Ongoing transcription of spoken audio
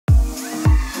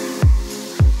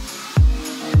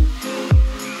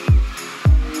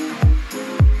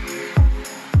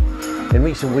In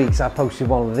recent weeks, I posted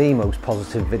one of the most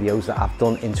positive videos that I've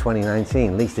done in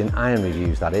 2019, at least in iron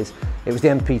reviews that is. It was the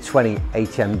MP20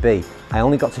 HMB. I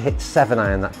only got to hit 7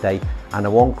 iron that day, and the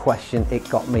one question it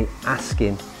got me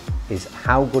asking is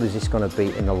how good is this going to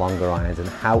be in the longer irons, and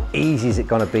how easy is it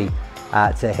going to be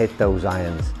to hit those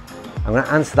irons? I'm going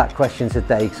to answer that question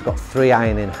today because I've got 3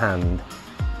 iron in hand.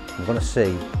 I'm going to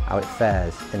see how it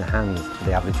fares in the hands of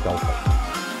the average golfer.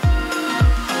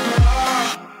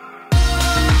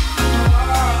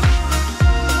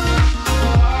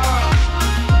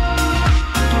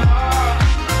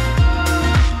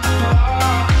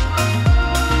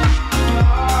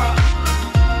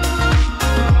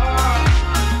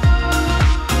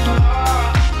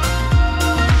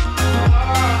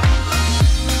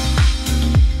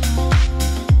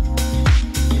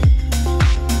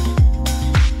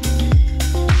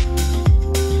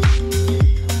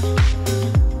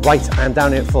 Right, I'm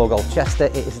down here at 4 Golf Chester.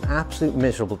 It is an absolute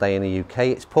miserable day in the UK.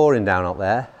 It's pouring down out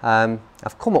there.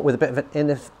 I've come up with a bit of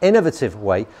an innovative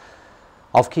way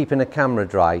of keeping the camera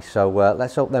dry, so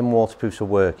let's hope them waterproofs are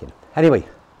working. Anyway,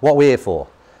 what we're here for.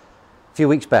 A few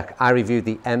weeks back, I reviewed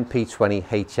the MP20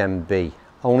 HMB.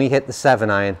 Only hit the 7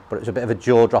 iron, but it was a bit of a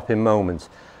jaw-dropping moment.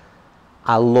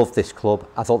 I love this club.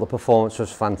 I thought the performance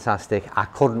was fantastic. I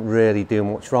couldn't really do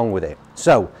much wrong with it.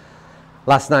 So,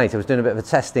 last night I was doing a bit of a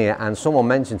test here and someone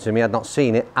mentioned to me, I'd not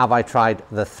seen it, have I tried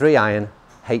the 3 iron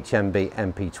HMB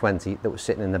MP20 that was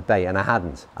sitting in the bay? And I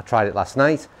hadn't. I tried it last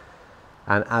night,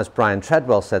 and as Brian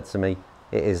Treadwell said to me,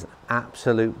 it is an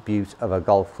absolute beaut of a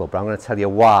golf club. But I'm going to tell you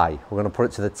why. We're going to put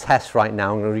it to the test right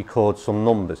now. I'm going to record some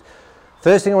numbers.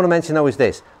 First thing I want to mention though is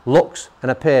this, looks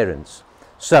and appearance.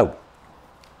 So,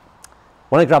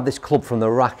 when I grabbed this club from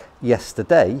the rack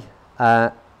yesterday,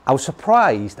 I was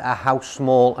surprised at how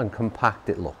small and compact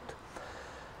it looked.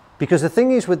 Because the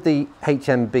thing is with the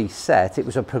HMB set, it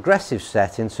was a progressive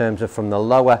set in terms of from the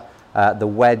lower, the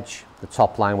wedge, the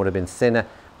top line would have been thinner,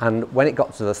 and when it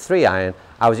got to the 3 iron,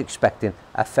 I was expecting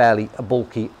a fairly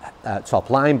bulky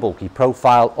top line, bulky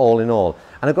profile, all in all.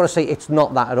 And I've got to say, it's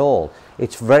not that at all.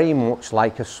 It's very much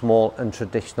like a small and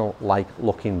traditional like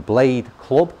looking blade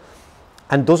club,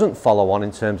 and doesn't follow on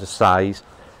in terms of size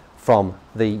from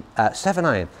the 7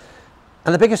 iron.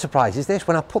 And the biggest surprise is this,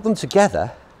 when I put them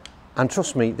together, and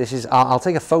trust me, this is, I'll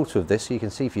take a photo of this so you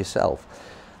can see for yourself.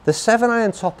 The 7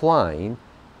 iron top line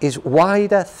is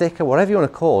wider, thicker, whatever you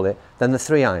want to call it, than the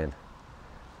 3 iron.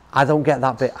 I don't get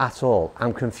that bit at all.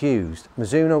 I'm confused.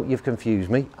 Mizuno, you've confused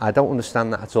me. I don't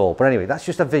understand that at all. But anyway, that's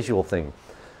just a visual thing.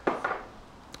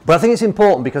 But I think it's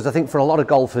important because I think for a lot of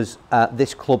golfers,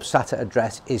 this club sat at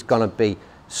address is going to be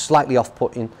slightly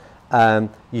off-putting.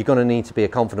 You're going to need to be a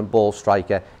confident ball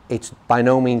striker. It's by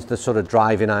no means the sort of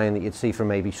driving iron that you'd see from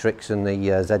maybe Strix and the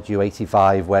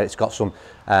ZU85, where it's got some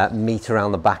meat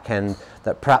around the back end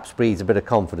that perhaps breeds a bit of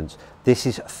confidence. This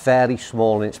is fairly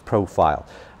small in its profile.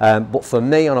 But for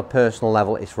me, on a personal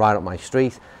level, it's right up my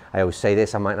street. I always say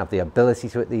this, I might not have the ability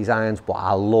to hit these irons, but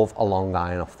I love a long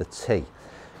iron off the tee.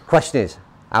 Question is,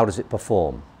 how does it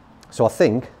perform? So I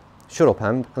think, shut up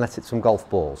hand and let's hit some golf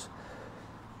balls.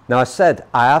 Now I said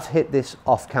I have hit this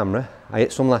off camera. I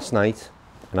hit some last night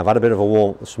and I've had a bit of a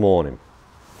warm up this morning.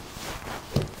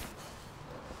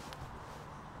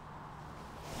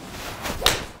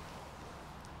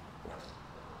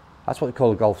 That's what we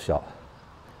call a golf shot.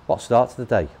 What starts the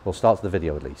day? Well, starts the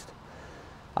video at least.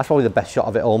 That's probably the best shot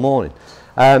of it all morning.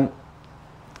 And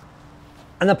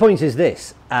the point is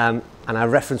this, and I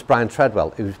referenced Brian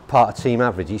Treadwell, who's part of Team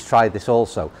Average. He's tried this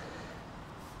also.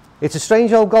 It's a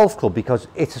strange old golf club because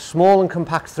it's a small and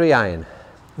compact 3 iron.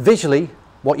 Visually,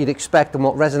 what you'd expect and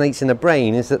what resonates in the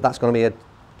brain is that that's going to be a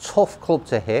tough club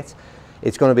to hit.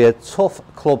 It's going to be a tough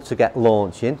club to get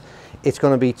launching. It's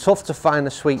going to be tough to find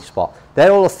the sweet spot.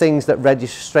 They're all the things that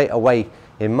register straight away,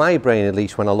 in my brain at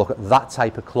least, when I look at that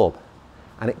type of club.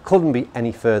 And it couldn't be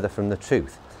any further from the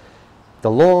truth. The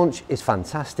launch is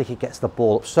fantastic. It gets the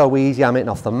ball up so easy. I'm hitting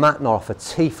off the mat, not off a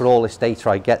tee for all this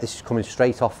data I get. This is coming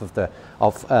straight off of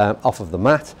the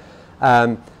mat.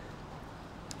 I'm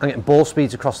getting ball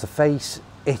speeds across the face.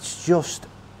 It's just,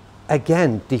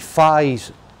 again,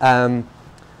 defies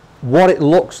what it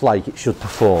looks like it should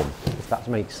perform, if that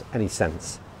makes any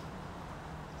sense.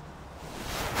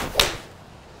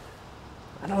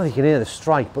 I don't know if you can hear the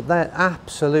strike, but they're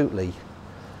absolutely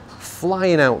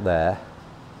flying out there.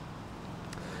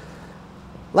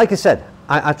 Like I said,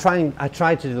 I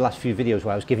tried to do the last few videos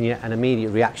where I was giving you an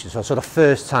immediate reaction, so a sort of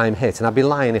first time hit, and I'd be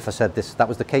lying if I said that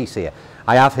was the case here.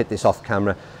 I have hit this off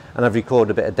camera and I've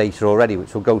recorded a bit of data already,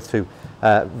 which we'll go through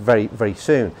very, very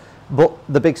soon. But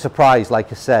the big surprise,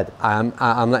 like I said,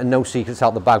 I'm letting no secrets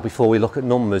out the bag before we look at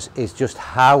numbers, is just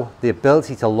how the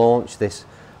ability to launch this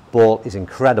ball is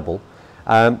incredible.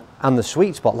 And the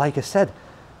sweet spot, like I said,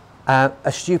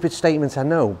 a stupid statement, I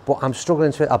know, but I'm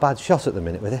struggling to hit a bad shot at the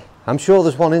minute with it. I'm sure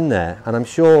there's one in there, and I'm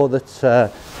sure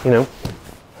that, you know,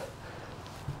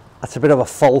 that's a bit of a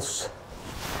false.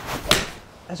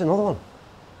 There's another one.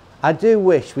 I do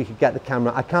wish we could get the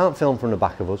camera. I can't film from the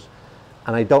back of us,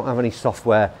 and I don't have any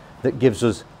software that gives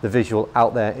us the visual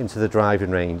out there into the driving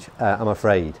range, I'm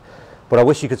afraid. But I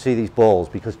wish you could see these balls,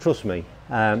 because trust me,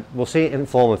 we'll see it in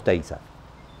form of data.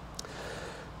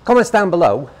 Comments down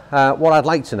below. What I'd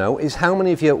like to know is how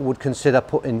many of you would consider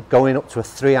going up to a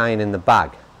 3-iron in the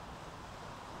bag.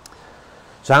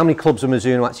 So how many clubs are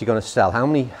Mizuno actually going to sell? How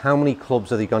many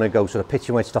clubs are they going to go sort of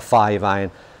pitching wedge to 5-iron,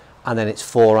 and then it's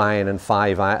 4-iron and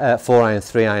 5-iron, 4-iron,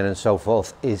 3-iron and so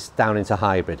forth, is down into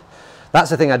hybrid? That's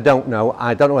the thing I don't know.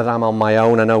 I don't know whether I'm on my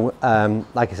own. I know,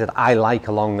 like I said, I like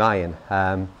a long iron.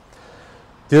 The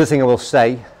other thing I will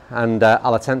say, and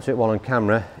I'll attempt to hit one on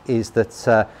camera, is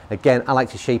that, again, I like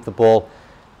to shape the ball.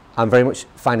 I'm very much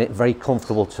find it very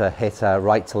comfortable to hit a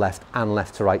right to left and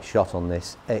left to right shot on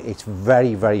this. It's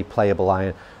very, very playable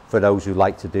iron for those who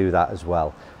like to do that as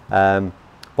well. But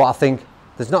I think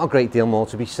there's not a great deal more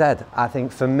to be said. I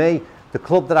think for me, the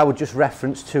club that I would just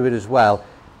reference to it as well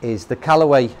is the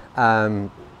Callaway X4's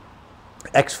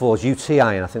UT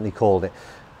iron, I think they called it.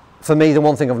 For me, the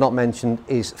one thing I've not mentioned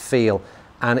is feel,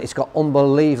 and it's got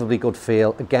unbelievably good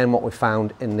feel. Again, what we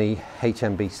found in the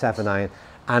HMB 7-iron,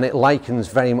 and it likens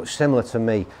very much similar to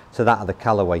me to that of the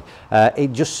Callaway.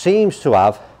 It just seems to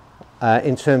have,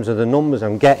 in terms of the numbers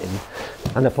I'm getting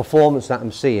and the performance that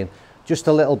I'm seeing, just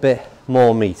a little bit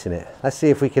more meat in it. Let's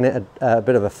see if we can hit a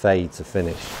bit of a fade to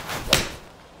finish.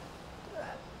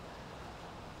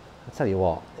 I tell you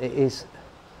what, it is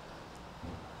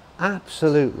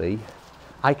absolutely,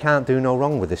 I can't do no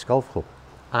wrong with this golf club.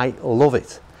 I love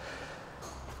it.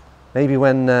 Maybe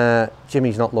when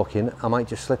Jimmy's not looking, I might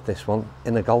just slip this one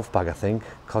in the golf bag, I think,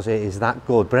 because it is that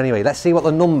good. But anyway, let's see what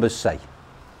the numbers say.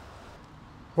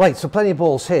 Right, so plenty of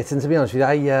balls hit, and to be honest with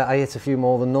you, I hit a few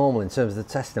more than normal in terms of the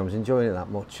testing. I was enjoying it that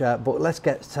much. But let's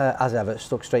get, as ever,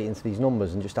 stuck straight into these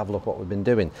numbers and just have a look at what we've been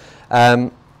doing.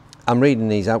 I'm reading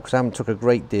these out because I haven't took a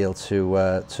great deal to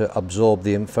absorb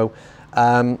the info.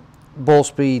 Ball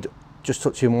speed just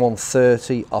touching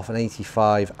 130 off an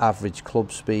 85 average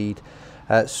club speed.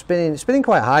 Spinning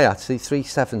quite high actually,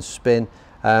 3.7 spin,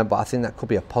 but I think that could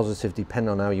be a positive depending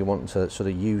on how you want to sort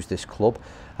of use this club.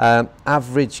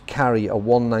 Average carry a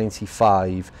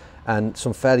 195, and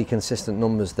some fairly consistent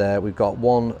numbers there. We've got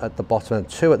one at the bottom end,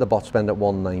 two at the bottom end at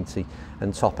 190,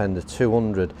 and top end at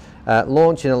 200.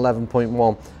 Launching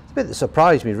 11.1. It's a bit that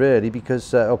surprised me really,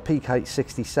 because peak height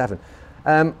 67.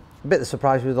 A bit that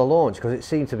surprised me with the launch, because it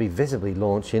seemed to be visibly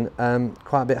launching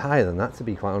quite a bit higher than that, to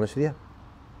be quite honest with you.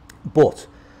 But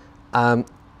I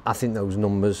think those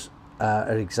numbers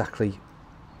are exactly,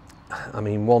 I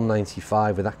mean,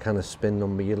 195 with that kind of spin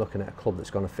number, you're looking at a club that's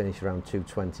going to finish around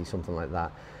 220, something like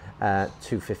that,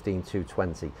 215,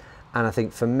 220. And I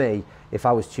think for me, if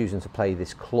I was choosing to play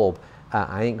this club,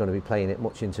 I ain't going to be playing it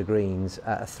much into greens.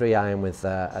 A 3-iron with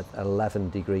an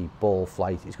 11-degree ball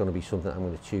flight is going to be something I'm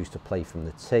going to choose to play from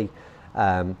the tee.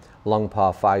 Long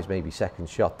par 5s, maybe second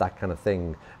shot, that kind of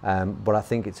thing. But I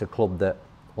think it's a club that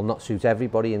will not suit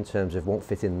everybody in terms of won't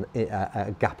fit in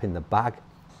a gap in the bag,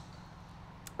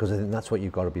 because I think that's what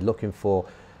you've got to be looking for.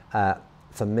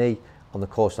 For me, on the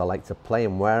course I like to play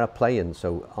and where I play, and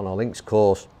so on a links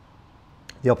course,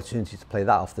 the opportunity to play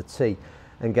that off the tee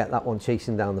and get that one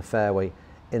chasing down the fairway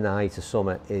in the height of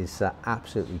summer is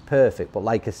absolutely perfect. But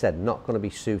like I said, not going to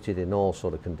be suited in all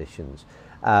sort of conditions.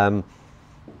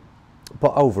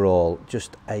 But overall,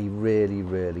 just a really,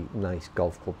 really nice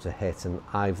golf club to hit. And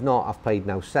I've played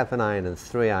now 7-iron and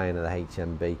 3-iron at the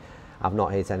HMB. I've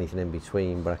not hit anything in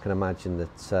between, but I can imagine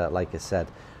that, like I said,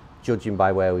 judging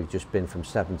by where we've just been from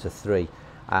 7 to 3,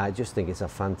 I just think it's a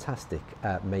fantastic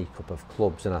makeup of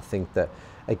clubs. And I think that,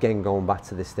 again, going back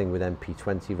to this thing with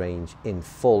MP20 range in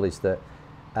full, is that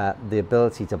the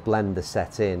ability to blend the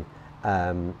set in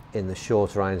the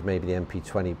shorter irons, maybe the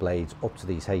MP20 blades, up to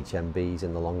these HMBs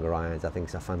in the longer irons, I think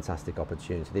it's a fantastic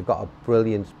opportunity. They've got a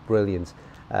brilliant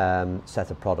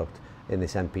set of product in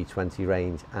this MP20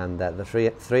 range, and the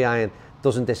 3-iron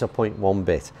doesn't disappoint one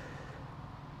bit.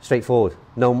 Straightforward,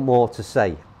 no more to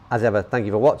say. As ever, thank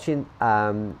you for watching.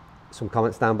 Some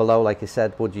comments down below, like I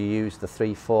said, would you use the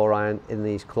 3-4 iron in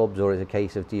these clubs, or is it a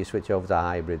case of do you switch over to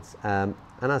hybrids? And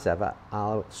as ever,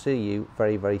 I'll see you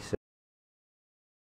very, very soon.